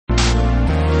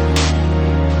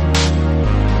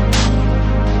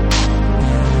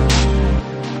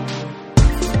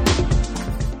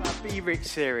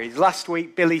series. Last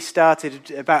week, Billy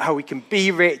started about how we can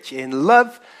be rich in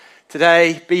love.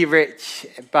 Today, be rich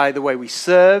by the way we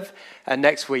serve. And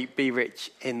next week, be rich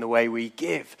in the way we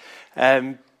give.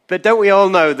 But don't we all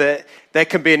know that there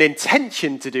can be an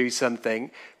intention to do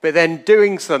something, but then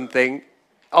doing something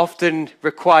often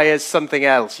requires something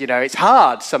else. You know, it's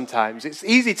hard sometimes. It's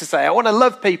easy to say, I want to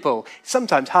love people. It's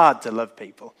sometimes hard to love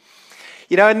people.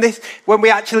 You know, and this, when we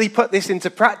actually put this into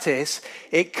practice,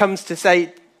 it comes to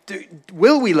say,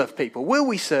 will we love people? Will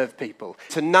we serve people?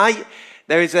 Tonight,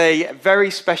 there is a very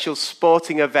special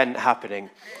sporting event happening.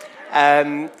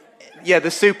 The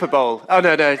Super Bowl. Oh,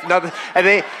 no.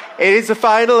 It is the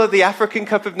final of the African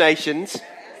Cup of Nations.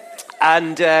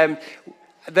 And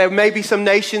there may be some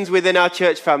nations within our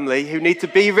church family who need to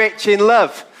be rich in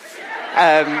love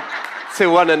to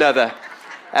one another.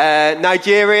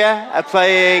 Nigeria are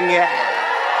playing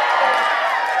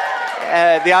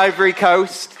the Ivory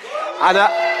Coast. And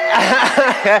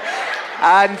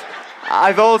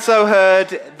I've also heard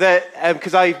that,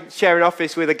 because I share an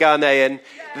office with a Ghanaian,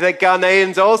 that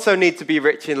Ghanaians also need to be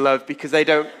rich in love because they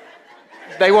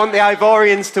want the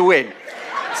Ivorians to win.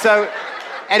 So,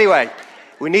 anyway,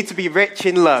 we need to be rich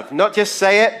in love. Not just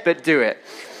say it, but do it.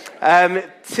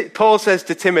 Paul says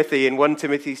to Timothy in 1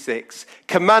 Timothy 6,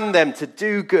 command them to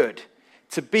do good,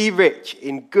 to be rich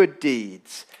in good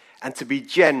deeds, and to be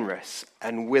generous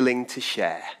and willing to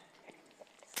share.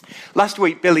 Last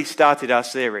week, Billy started our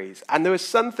series, and there was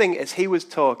something as he was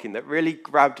talking that really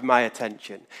grabbed my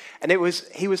attention. And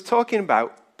he was talking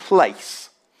about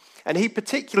place. And he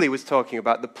particularly was talking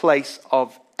about the place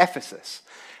of Ephesus.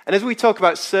 And as we talk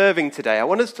about serving today, I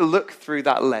want us to look through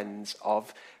that lens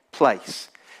of place.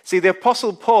 See, the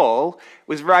Apostle Paul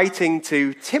was writing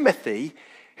to Timothy,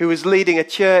 who was leading a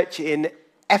church in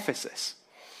Ephesus.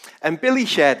 And Billy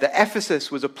shared that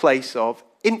Ephesus was a place of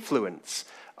influence,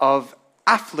 of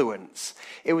affluence.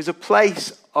 It was a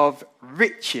place of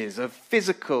riches, of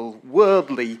physical,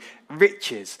 worldly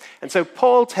riches. And so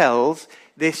Paul tells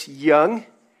this young,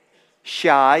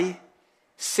 shy,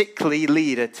 sickly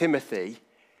leader, Timothy,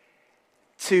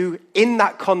 to, in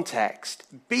that context,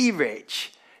 be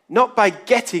rich, not by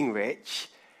getting rich,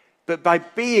 but by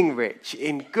being rich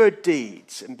in good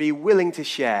deeds and be willing to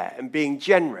share and being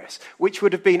generous, which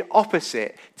would have been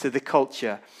opposite to the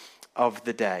culture of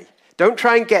the day. Don't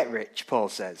try and get rich, Paul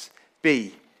says.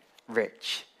 Be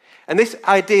rich. And this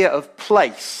idea of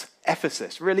place,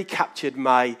 Ephesus, really captured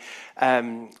my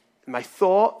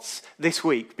thoughts this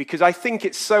week because I think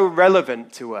it's so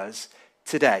relevant to us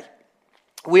today.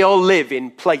 We all live in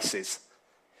places.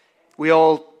 We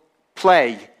all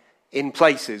play in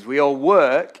places. We all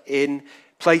work in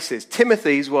places.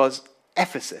 Timothy's was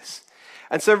Ephesus.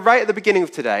 And so right at the beginning of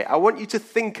today, I want you to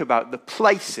think about the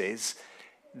places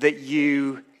that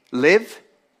you live,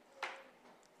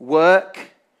 work,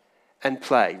 and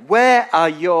play. Where are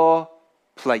your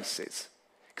places?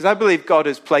 Because I believe God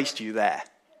has placed you there.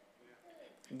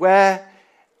 Where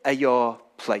are your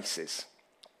places?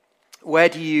 Where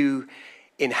do you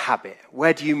inhabit?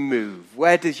 Where do you move?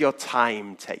 Where does your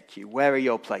time take you? Where are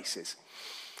your places?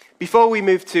 Before we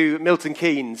moved to Milton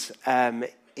Keynes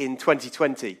in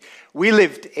 2020, we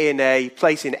lived in a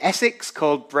place in Essex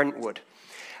called Brentwood.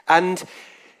 And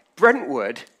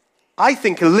Brentwood, I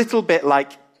think a little bit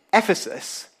like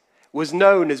Ephesus, was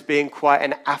known as being quite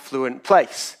an affluent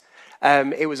place.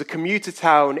 It was a commuter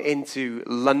town into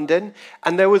London,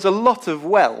 and there was a lot of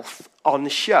wealth on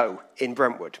show in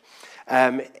Brentwood.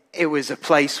 It was a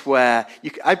place where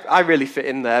I really fit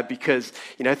in there because,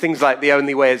 you know, things like The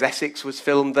Only Way is Essex was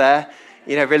filmed there,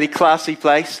 you know, really classy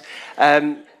place.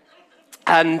 And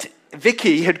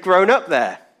Vicky had grown up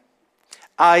there.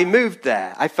 I moved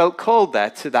there. I felt called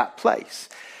there to that place.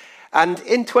 And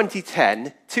in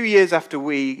 2010, 2 years after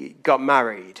we got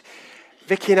married,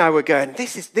 Vicky and I were going,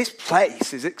 this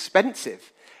place is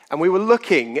expensive. And we were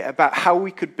looking about how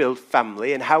we could build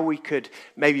family and how we could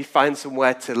maybe find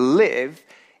somewhere to live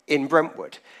in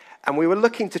Brentwood. And we were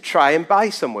looking to try and buy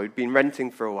somewhere. We'd been renting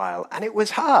for a while. And it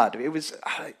was hard. It was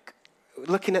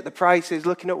looking at the prices,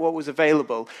 looking at what was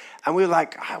available. And we were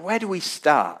like, where do we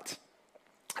start?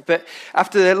 But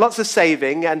after lots of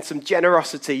saving and some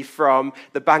generosity from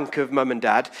the bank of mum and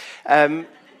dad,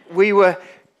 we were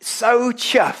so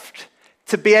chuffed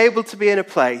to be able to be in a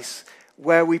place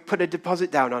where we put a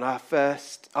deposit down on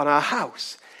our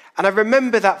house. And I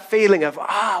remember that feeling of,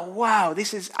 wow,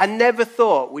 I never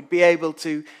thought we'd be able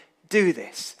to do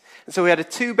this. And so we had a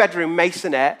 2-bedroom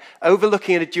masonette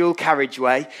overlooking a dual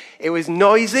carriageway. It was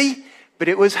noisy, but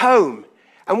it was home.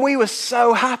 And we were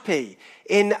so happy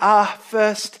in our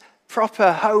first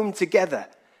proper home together.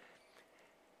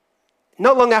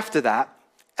 Not long after that,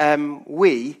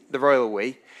 the royal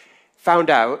we, found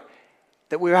out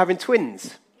that we were having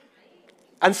twins.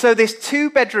 And so this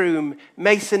 2-bedroom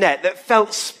maisonette that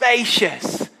felt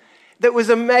spacious, that was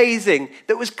amazing,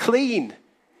 that was clean,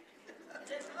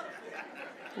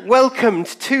 welcomed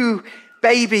 2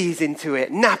 babies into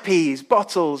it, nappies,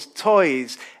 bottles,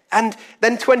 toys, and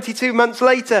then 22 months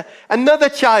later, another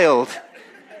child.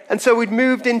 And so we'd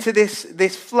moved into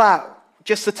this flat,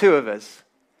 just the 2 of us.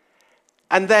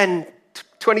 And then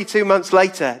 22 months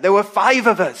later, there were 5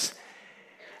 of us.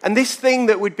 And this thing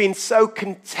that we'd been so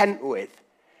content with,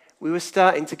 we were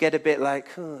starting to get a bit like,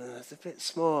 oh, it's a bit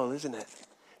small, isn't it?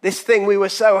 This thing we were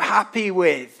so happy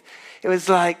with, it was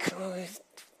like, oh,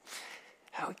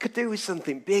 we could do with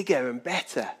something bigger and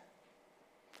better.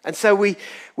 And so we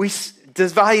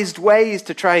devised ways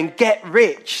to try and get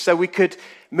rich so we could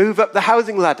move up the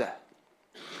housing ladder.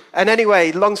 And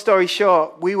anyway, long story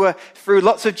short, we were, through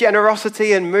lots of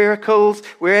generosity and miracles,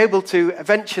 we were able to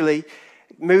eventually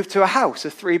move to a house, a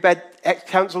 3-bed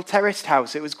ex-council terraced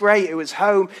house. It was great. It was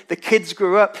home. The kids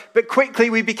grew up. But quickly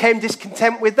we became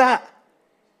discontent with that.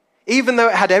 Even though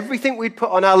it had everything we'd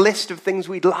put on our list of things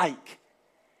we'd like.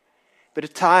 But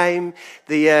at time,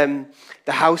 the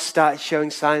house started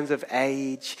showing signs of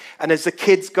age. And as the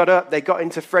kids got up, they got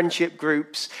into friendship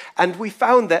groups. And we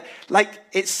found that,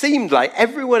 it seemed like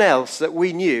everyone else that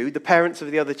we knew, the parents of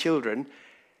the other children,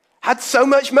 had so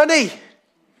much money.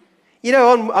 You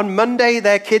know, on Monday,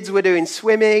 their kids were doing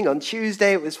swimming. On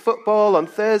Tuesday, it was football. On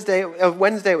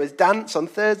Wednesday, it was dance. On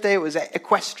Thursday, it was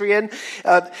equestrian.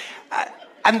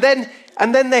 And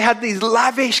then they had these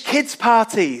lavish kids'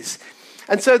 parties.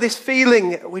 And so this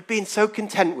feeling, we'd been so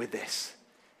content with this,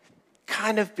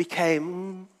 kind of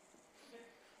became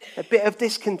a bit of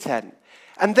discontent.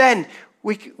 And then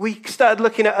we started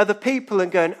looking at other people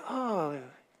and going, oh,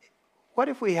 what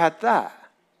if we had that?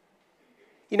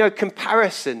 You know,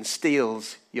 comparison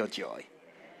steals your joy.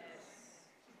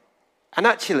 And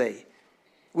actually,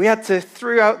 we had to,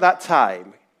 throughout that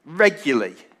time,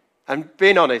 regularly, and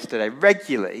being honest today,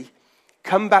 regularly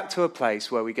come back to a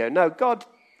place where we go, no, God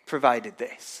provided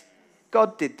this.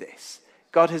 God did this.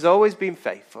 God has always been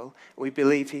faithful. We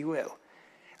believe he will.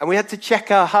 And we had to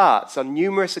check our hearts on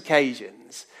numerous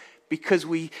occasions because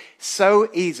we so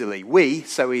easily,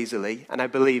 and I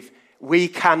believe we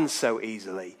can so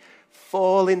easily,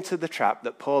 fall into the trap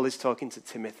that Paul is talking to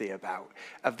Timothy about,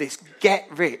 of this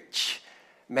get-rich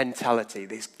mentality,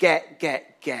 this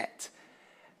get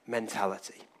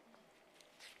mentality.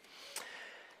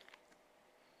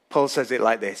 Paul says it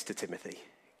like this to Timothy: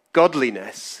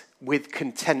 godliness with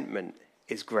contentment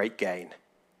is great gain.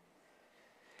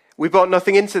 We brought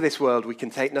nothing into this world, we can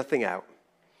take nothing out.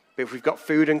 But if we've got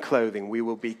food and clothing, we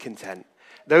will be content.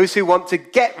 Those who want to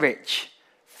get rich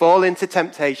fall into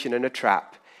temptation and a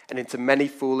trap, and into many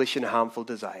foolish and harmful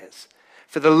desires.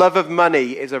 For the love of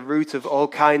money is a root of all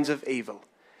kinds of evil.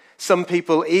 Some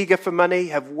people eager for money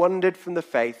have wandered from the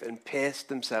faith and pierced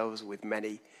themselves with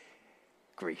many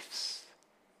griefs.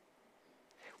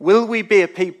 Will we be a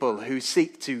people who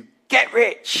seek to get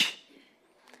rich,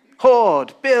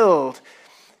 hoard, build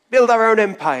our own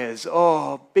empires,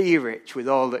 or be rich with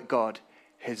all that God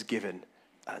has given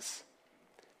us?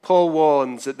 Paul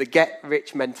warns that the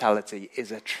get-rich mentality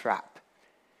is a trap.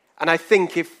 And I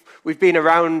think if we've been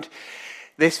around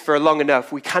this for long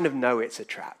enough, we kind of know it's a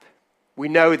trap. We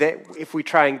know that if we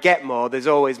try and get more, there's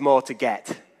always more to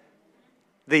get.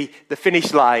 The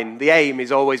finish line, the aim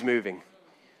is always moving.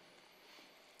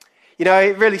 You know,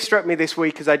 it really struck me this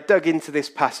week as I dug into this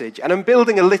passage, and I'm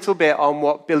building a little bit on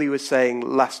what Billy was saying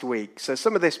last week. So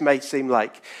some of this may seem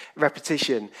like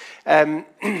repetition.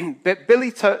 But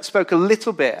Billy spoke a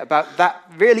little bit about that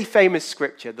really famous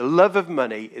scripture, the love of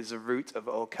money is the root of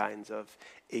all kinds of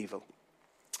evil.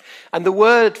 And the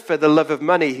word for the love of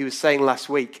money he was saying last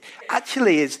week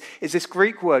actually is this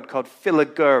Greek word called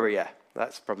philagoria.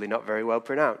 That's probably not very well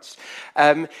pronounced.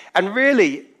 And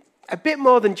really, a bit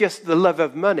more than just the love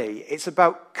of money, it's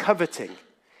about coveting.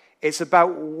 It's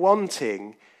about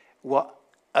wanting what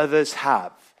others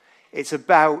have. It's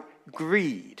about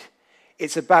greed.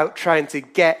 It's about trying to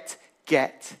get. The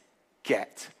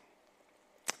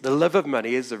love of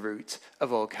money is the root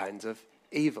of all kinds of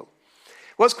evil.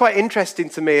 What's quite interesting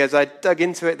to me as I dug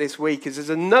into it this week is there's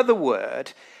another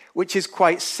word which is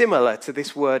quite similar to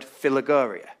this word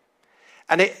philagoria.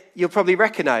 And you'll probably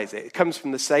recognize it. It comes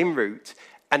from the same root,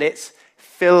 and it's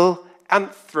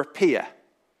philanthropia.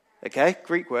 Okay,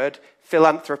 Greek word,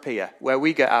 philanthropia, where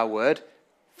we get our word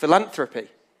philanthropy.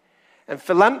 And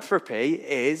philanthropy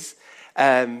is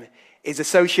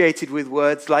associated with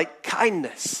words like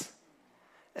kindness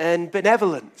and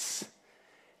benevolence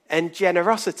and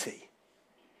generosity.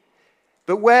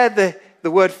 But where the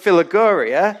word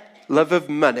philagoria, love of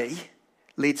money,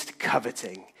 leads to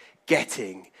coveting,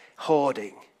 getting,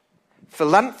 hoarding.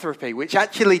 Philanthropy, which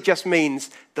actually just means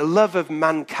the love of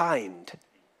mankind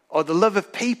or the love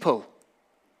of people,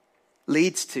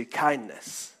 leads to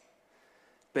kindness,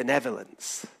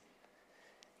 benevolence,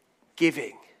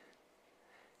 giving,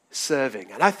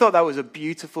 serving. And I thought that was a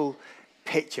beautiful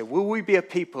picture. Will we be a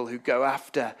people who go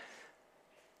after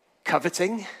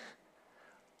coveting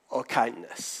or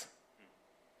kindness?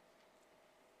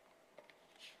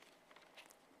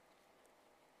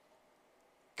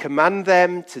 Command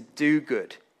them to do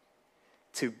good,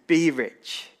 to be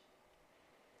rich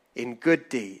in good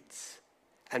deeds,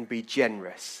 and be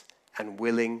generous and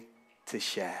willing to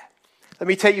share. Let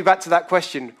me take you back to that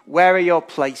question. Where are your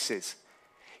places?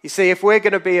 You see, if we're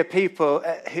going to be a people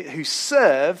who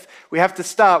serve, we have to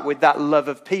start with that love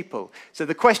of people. So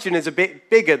the question is a bit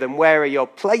bigger than where are your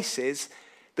places.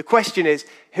 The question is,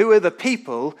 who are the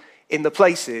people in the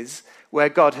places where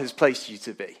God has placed you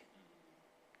to be?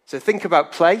 So think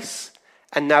about place,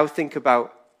 and now think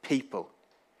about people.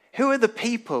 Who are the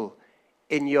people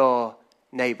in your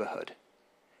neighborhood?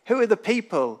 Who are the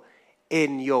people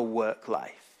in your work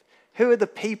life? Who are the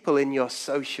people in your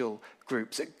social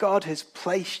groups that God has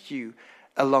placed you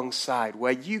alongside,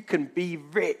 where you can be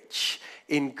rich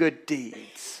in good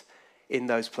deeds in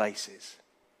those places?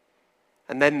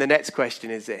 And then the next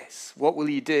question is this: what will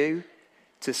you do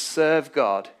to serve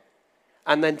God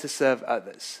and then to serve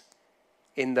others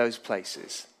in those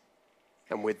places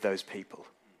and with those people?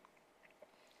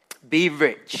 Be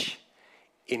rich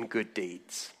in good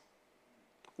deeds.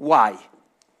 Why?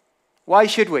 Why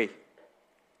should we?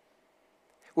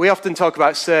 We often talk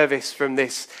about service from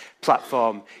this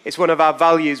platform. It's one of our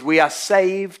values. We are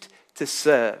saved to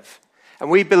serve. And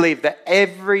we believe that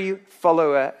every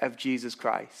follower of Jesus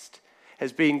Christ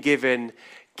has been given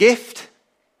gift,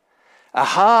 a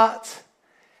heart,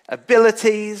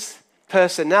 abilities,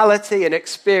 personality, and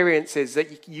experiences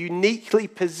that uniquely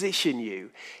position you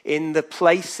in the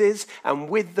places and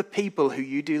with the people who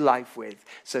you do life with,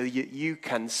 so you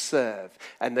can serve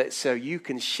and that so you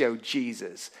can show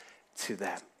Jesus to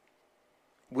them.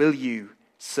 Will you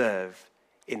serve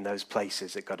in those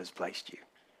places that God has placed you?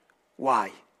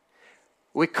 Why?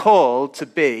 We're called to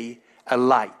be a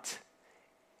light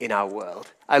in our world.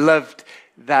 I loved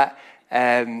that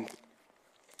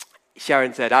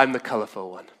Sharon said, I'm the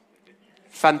colourful one.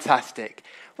 Fantastic.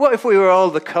 What if we were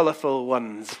all the colourful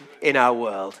ones in our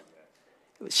world?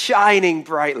 Shining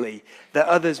brightly that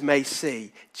others may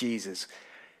see Jesus.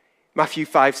 Matthew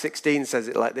 5:16 says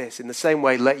it like this: in the same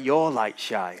way, let your light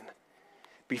shine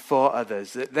before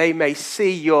others, that they may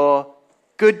see your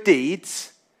good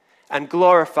deeds and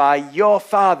glorify your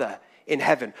Father in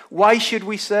heaven. Why should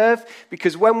we serve?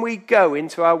 Because when we go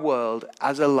into our world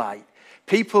as a light,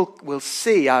 people will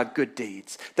see our good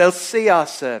deeds. They'll see our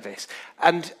service.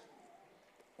 And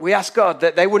we ask God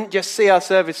that they wouldn't just see our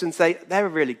service and say, they're a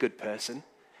really good person,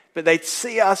 but they'd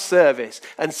see our service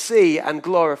and see and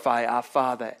glorify our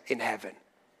Father in heaven.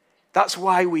 That's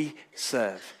why we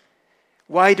serve.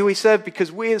 Why do we serve?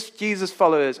 Because we as Jesus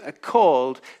followers are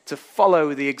called to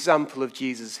follow the example of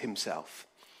Jesus himself,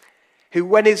 who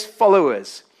when his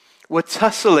followers were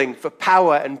tussling for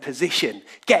power and position,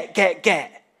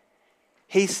 get,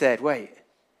 he said, wait,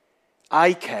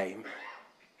 I came.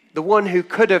 The one who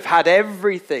could have had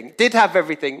everything, did have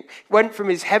everything, went from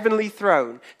his heavenly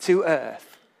throne to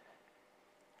earth.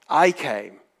 I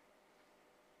came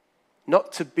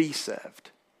not to be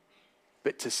served,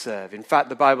 but to serve. In fact,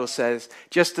 the Bible says,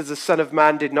 just as the Son of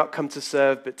Man did not come to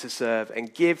serve, but to serve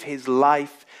and give his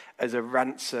life as a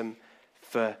ransom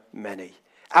for many.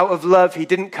 Out of love, he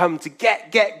didn't come to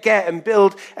get and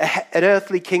build an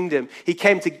earthly kingdom. He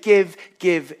came to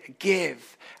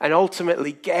give, and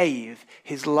ultimately gave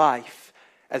his life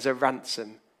as a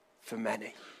ransom for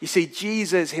many. You see,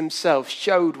 Jesus himself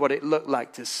showed what it looked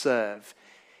like to serve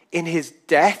in his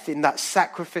death, in that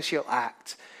sacrificial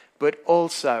act, but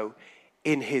also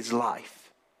in his life.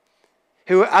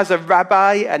 Who, as a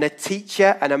rabbi and a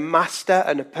teacher and a master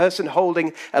and a person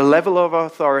holding a level of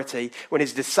authority, when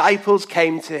his disciples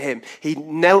came to him, he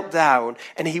knelt down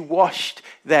and he washed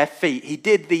their feet. He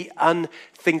did the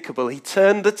unthinkable. He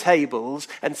turned the tables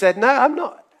and said, no, I'm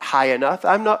not high enough.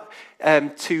 I'm not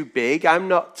too big. I'm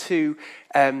not too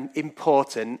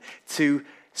important to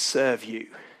serve you.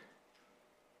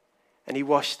 And he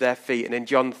washed their feet. And in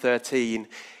John 13,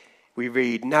 we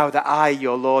read, now that I,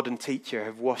 your Lord and teacher,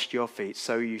 have washed your feet,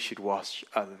 so you should wash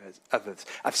others.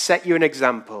 I've set you an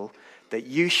example that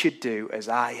you should do as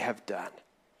I have done.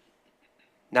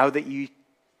 Now that you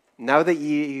Now that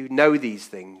you know these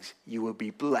things, you will be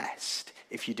blessed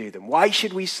if you do them. Why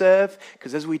should we serve?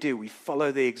 Because as we do, we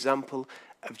follow the example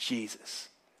of Jesus.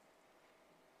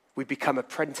 We become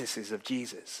apprentices of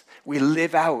Jesus. We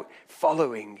live out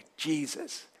following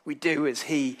Jesus. We do as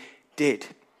he did.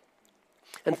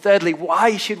 And thirdly,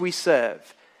 why should we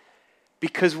serve?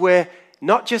 Because we're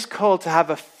not just called to have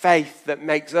a faith that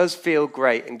makes us feel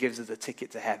great and gives us a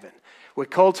ticket to heaven. We're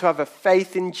called to have a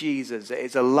faith in Jesus that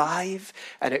is alive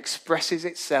and expresses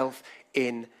itself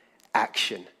in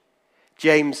action.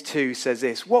 James 2 says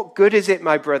this, "What good is it,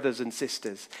 my brothers and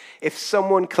sisters, if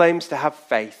someone claims to have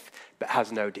faith but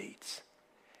has no deeds?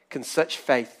 Can such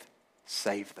faith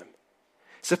save them?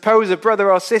 Suppose a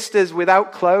brother or sister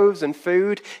without clothes and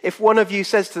food, if one of you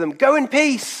says to them, 'Go in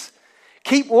peace,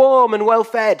 keep warm and well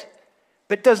fed,'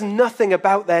 but does nothing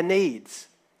about their needs,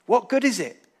 what good is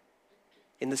it?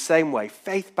 In the same way,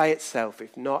 faith by itself,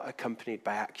 if not accompanied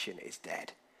by action, is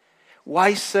dead."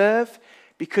 Why serve?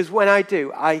 Because when I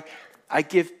do, I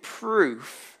give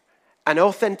proof and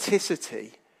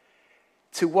authenticity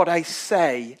to what I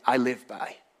say I live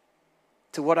by,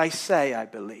 to what I say I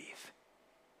believe.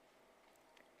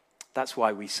 That's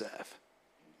why we serve.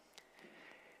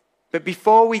 But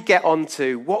before we get on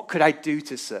to what could I do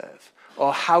to serve,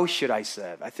 or how should I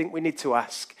serve, I think we need to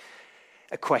ask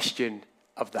a question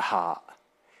of the heart.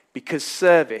 Because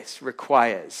service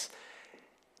requires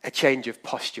a change of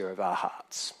posture of our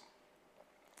hearts.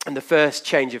 And the first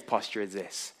change of posture is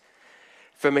this: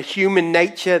 from a human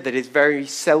nature that is very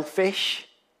selfish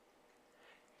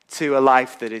to a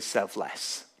life that is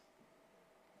selfless.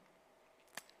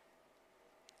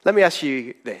 Let me ask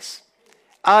you this.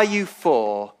 Are you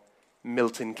for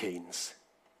Milton Keynes?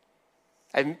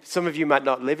 And some of you might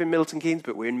not live in Milton Keynes,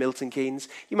 but we're in Milton Keynes.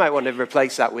 You might want to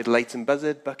replace that with Leighton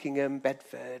Buzzard, Buckingham,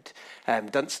 Bedford,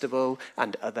 Dunstable,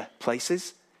 and other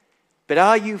places. But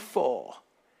are you for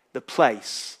the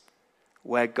place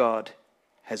where God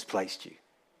has placed you?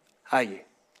 Are you?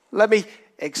 Let me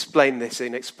explain this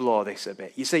and explore this a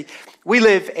bit. You see, we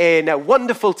live in a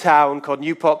wonderful town called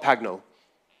Newport Pagnell.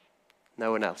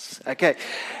 No one else. Okay.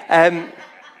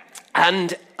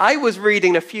 And I was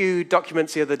reading a few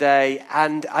documents the other day,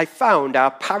 and I found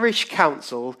our parish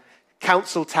council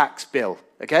tax bill,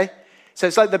 okay? So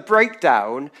it's like the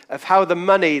breakdown of how the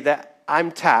money that I'm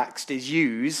taxed is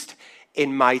used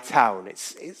in my town.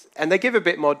 And they give a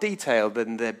bit more detail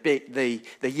than the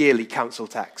yearly council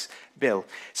tax bill.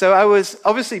 So I was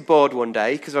obviously bored one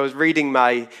day because I was reading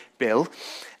my bill,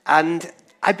 and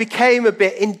I became a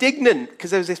bit indignant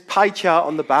because there was this pie chart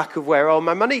on the back of where all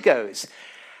my money goes.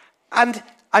 And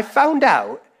I found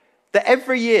out that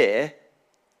every year,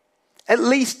 at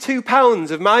least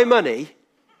 £2 of my money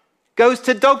goes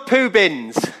to dog poo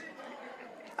bins.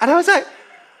 And I was like,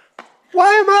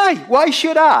 why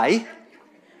should I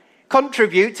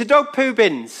contribute to dog poo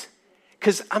bins?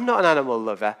 Because I'm not an animal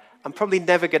lover. I'm probably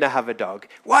never going to have a dog.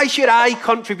 Why should I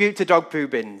contribute to dog poo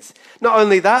bins? Not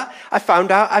only that, I found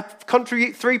out I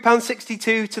contribute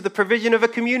 £3.62 to the provision of a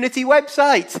community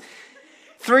website.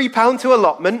 £3 to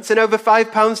allotments and over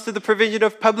 £5 to the provision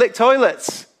of public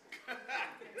toilets.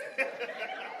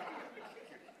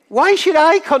 Why should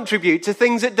I contribute to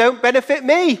things that don't benefit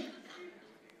me?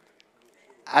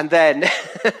 And then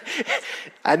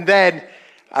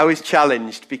I was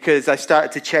challenged because I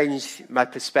started to change my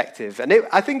perspective. And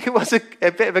I think it was a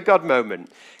bit of a God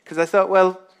moment, because I thought,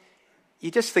 well,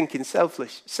 you're just thinking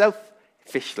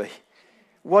selfishly.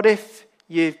 What if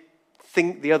you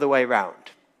think the other way around?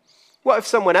 What if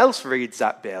someone else reads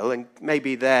that bill and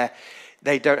maybe they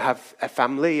don't have a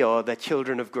family, or their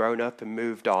children have grown up and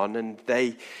moved on, and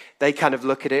they kind of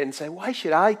look at it and say, why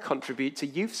should I contribute to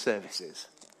youth services?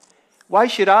 Why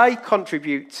should I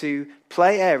contribute to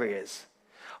play areas?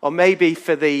 Or maybe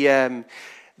for the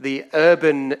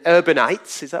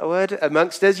urbanites, is that a word,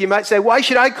 amongst us, you might say, why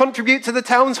should I contribute to the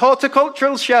town's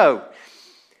horticultural show?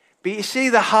 But you see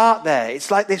the heart there.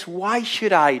 It's like this, why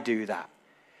should I do that?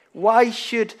 Why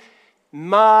should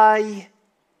my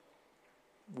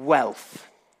wealth,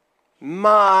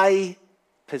 my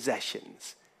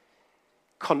possessions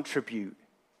contribute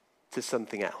to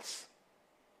something else?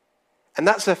 And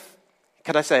that's a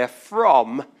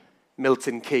from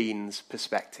Milton Keynes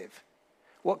perspective.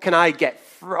 What can I get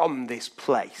from this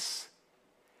place?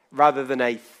 Rather than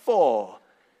a for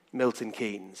Milton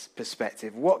Keynes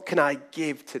perspective. What can I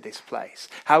give to this place?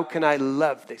 How can I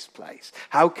love this place?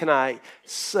 How can I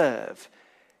serve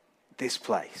this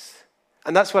place?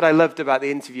 And that's what I loved about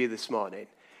the interview this morning.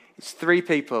 It's 3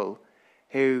 people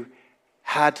who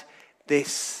heard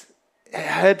this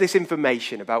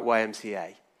information about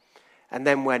YMCA and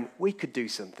then went, we could do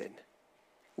something.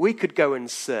 We could go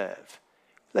and serve.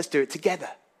 Let's do it together.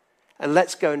 And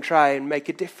let's go and try and make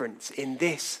a difference in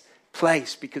this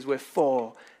place because we're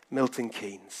for Milton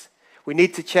Keynes. We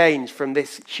need to change from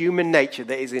this human nature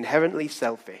that is inherently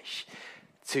selfish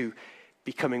to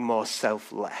becoming more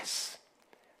selfless.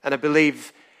 And I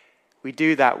believe we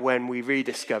do that when we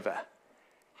rediscover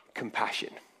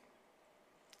compassion.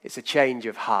 It's a change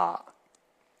of heart.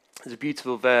 There's a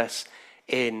beautiful verse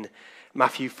in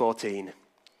Matthew 14.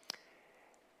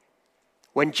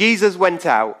 When Jesus went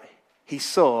out, he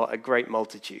saw a great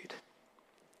multitude,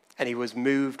 and he was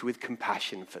moved with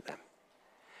compassion for them.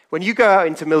 When you go out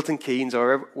into Milton Keynes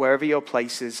or wherever your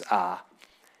places are,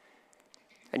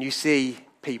 and you see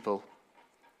people,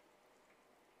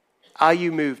 are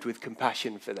you moved with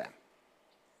compassion for them?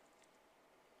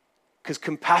 Because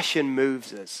compassion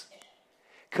moves us.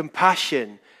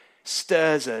 Compassion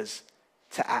stirs us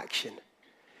to action.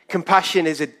 Compassion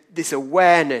is this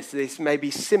awareness, this maybe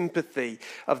sympathy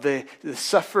of the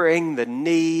suffering, the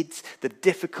needs, the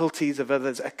difficulties of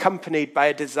others, accompanied by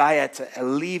a desire to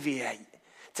alleviate,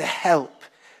 to help,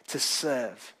 to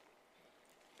serve.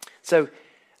 So,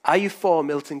 are you for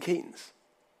Milton Keynes?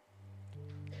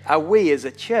 Are we as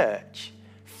a church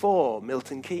for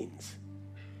Milton Keynes?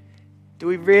 Do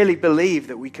we really believe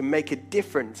that we can make a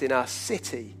difference in our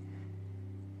city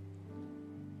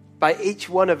by each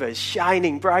one of us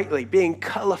shining brightly, being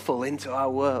colourful into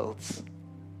our worlds?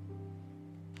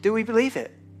 Do we believe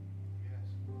it?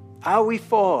 Are we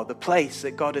for the place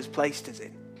that God has placed us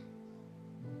in?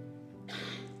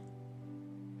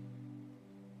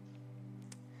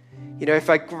 You know, if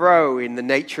I grow in the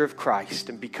nature of Christ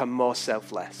and become more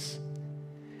selfless,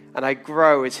 and I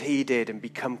grow as he did and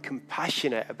become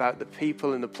compassionate about the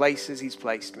people and the places he's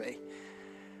placed me,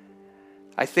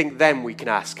 I think then we can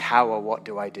ask, how or what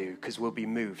do I do? Because we'll be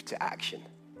moved to action.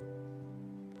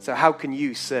 So how can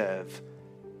you serve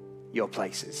your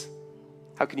places?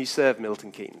 How can you serve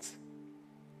Milton Keynes?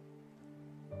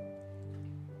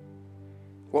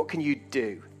 What can you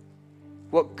do?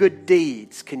 What good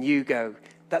deeds can you go,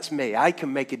 that's me. I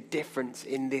can make a difference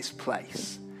in this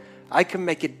place. I can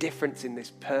make a difference in this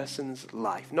person's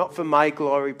life. Not for my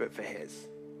glory, but for his.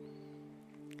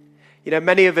 You know,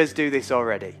 many of us do this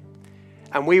already.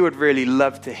 And we would really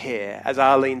love to hear, as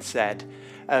Arlene said,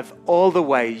 of all the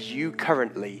ways you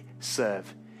currently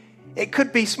serve. It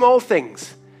could be small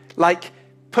things, like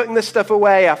putting the stuff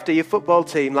away after your football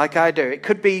team, like I do. It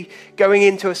could be going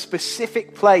into a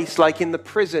specific place, like in the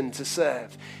prison, to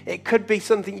serve. It could be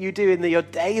something you do in your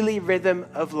daily rhythm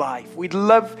of life. We'd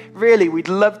love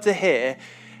to hear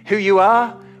who you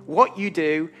are, what you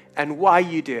do, and why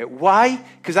you do it. Why?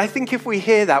 Because I think if we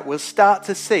hear that, we'll start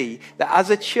to see that as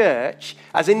a church,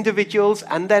 as individuals,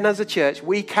 and then as a church,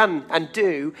 we can and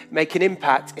do make an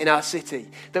impact in our city.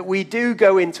 That we do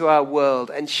go into our world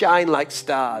and shine like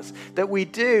stars. That we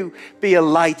do be a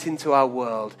light into our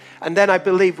world. And then I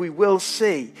believe we will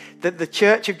see that the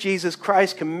Church of Jesus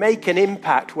Christ can make an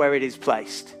impact where it is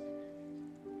placed.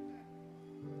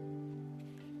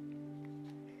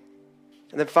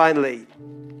 And then finally,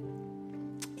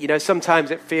 you know,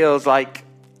 sometimes it feels like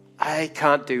I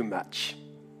can't do much.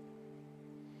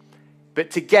 But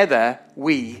together,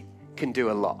 we can do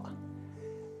a lot.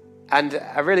 And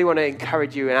I really want to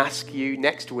encourage you and ask you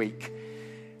next week,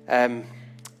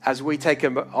 as we take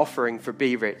an offering for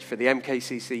Be Rich, for the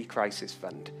MKCC Crisis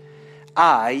Fund,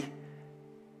 I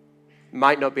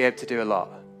might not be able to do a lot,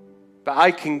 but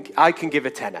I can give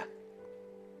a tenner.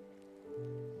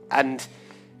 And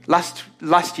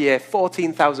Last year,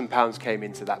 £14,000 came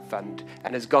into that fund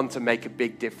and has gone to make a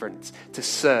big difference to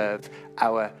serve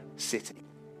our city.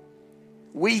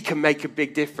 We can make a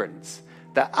big difference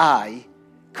that I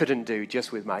couldn't do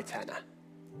just with my tenner.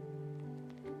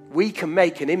 We can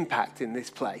make an impact in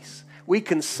this place. We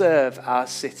can serve our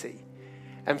city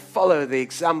and follow the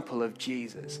example of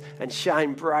Jesus and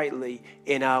shine brightly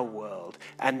in our world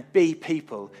and be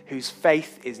people whose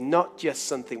faith is not just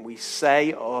something we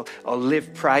say or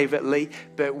live privately,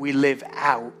 but we live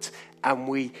out and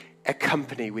we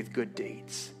accompany with good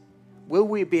deeds. Will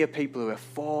we be a people who are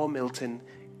for Milton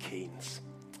Keynes?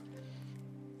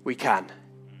 We can.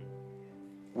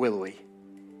 Will we?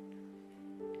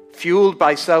 Fueled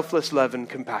by selfless love and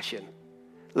compassion,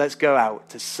 let's go out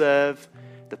to serve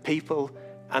the people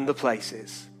and the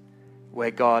places where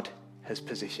God has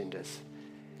positioned us.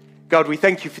 God, we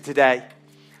thank you for today.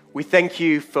 We thank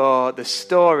you for the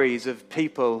stories of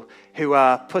people who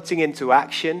are putting into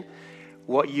action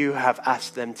what you have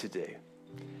asked them to do.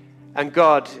 And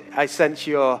God, I sense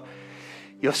you're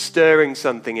stirring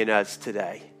something in us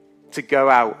today to go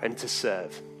out and to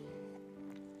serve,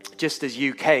 just as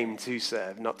you came to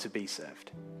serve, not to be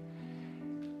served.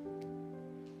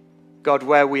 God,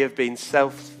 where we have been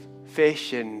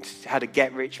selfish and had a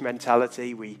get-rich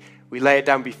mentality, we lay it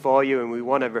down before you, and we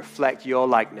want to reflect your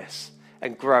likeness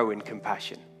and grow in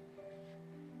compassion.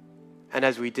 And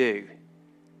as we do,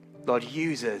 Lord,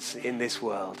 use us in this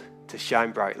world to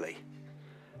shine brightly,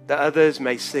 that others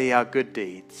may see our good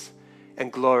deeds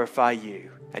and glorify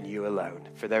you and you alone.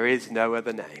 For there is no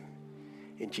other name.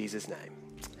 In Jesus' name,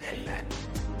 amen.